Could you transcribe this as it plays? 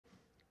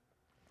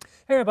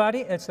Hey everybody,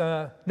 it's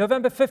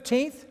November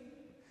 15th,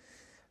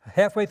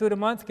 halfway through the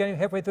month, getting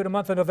halfway through the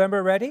month of November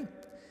already.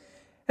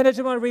 And I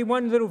just want to read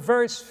one little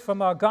verse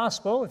from our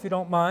gospel, if you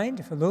don't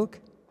mind, from Luke.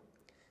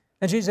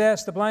 And Jesus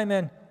asked the blind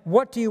man,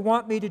 "What do you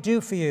want me to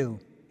do for you?"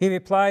 He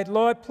replied,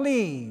 "Lord,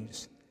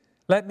 please,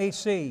 let me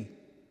see."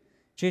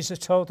 Jesus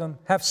told him,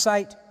 "Have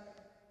sight,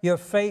 your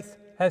faith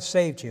has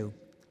saved you."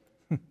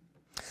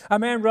 A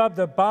man rubbed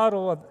a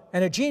bottle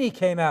and a genie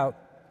came out.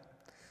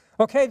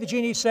 "Okay," the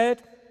genie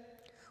said,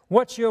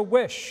 "what's your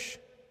wish?"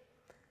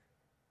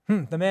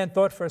 The man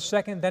thought for a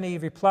second, then he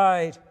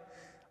replied,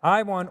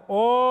 "I want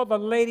all the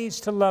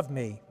ladies to love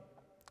me."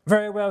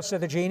 "Very well,"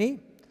 said the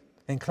genie,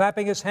 and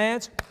clapping his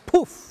hands,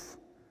 poof,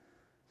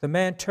 the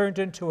man turned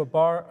into a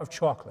bar of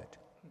chocolate.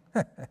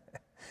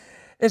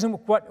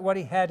 Isn't what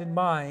he had in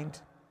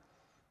mind?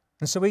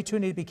 And so we too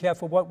need to be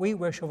careful what we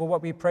wish over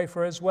what we pray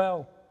for as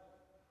well.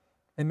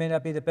 It may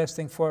not be the best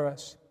thing for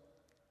us.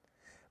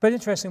 But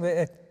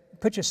interestingly,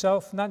 put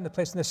yourself not in the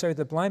place necessarily of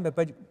the blind,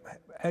 but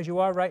as you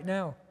are right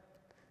now.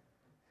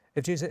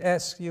 If Jesus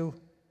asks you,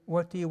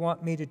 "What do you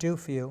want me to do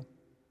for you?"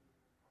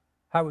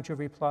 how would you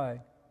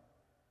reply?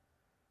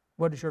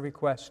 What is your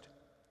request?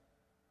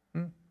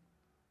 Is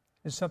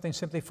it something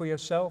simply for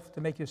yourself,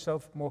 to make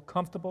yourself more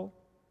comfortable?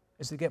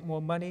 Is it to get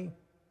more money?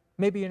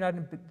 Maybe you're not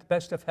in the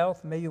best of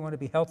health. Maybe you want to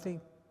be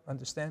healthy.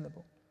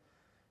 Understandable.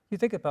 You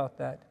think about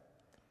that.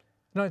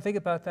 You don't think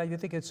about that. You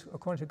think it's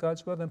according to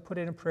God's will, then put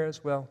it in prayer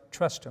as well.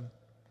 Trust Him.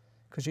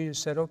 Because Jesus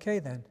said, "Okay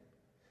then,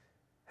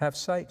 have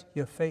sight.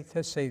 Your faith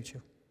has saved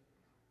you."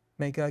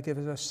 May God give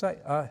us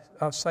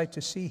our sight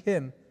to see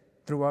Him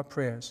through our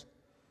prayers.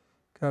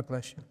 God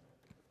bless you.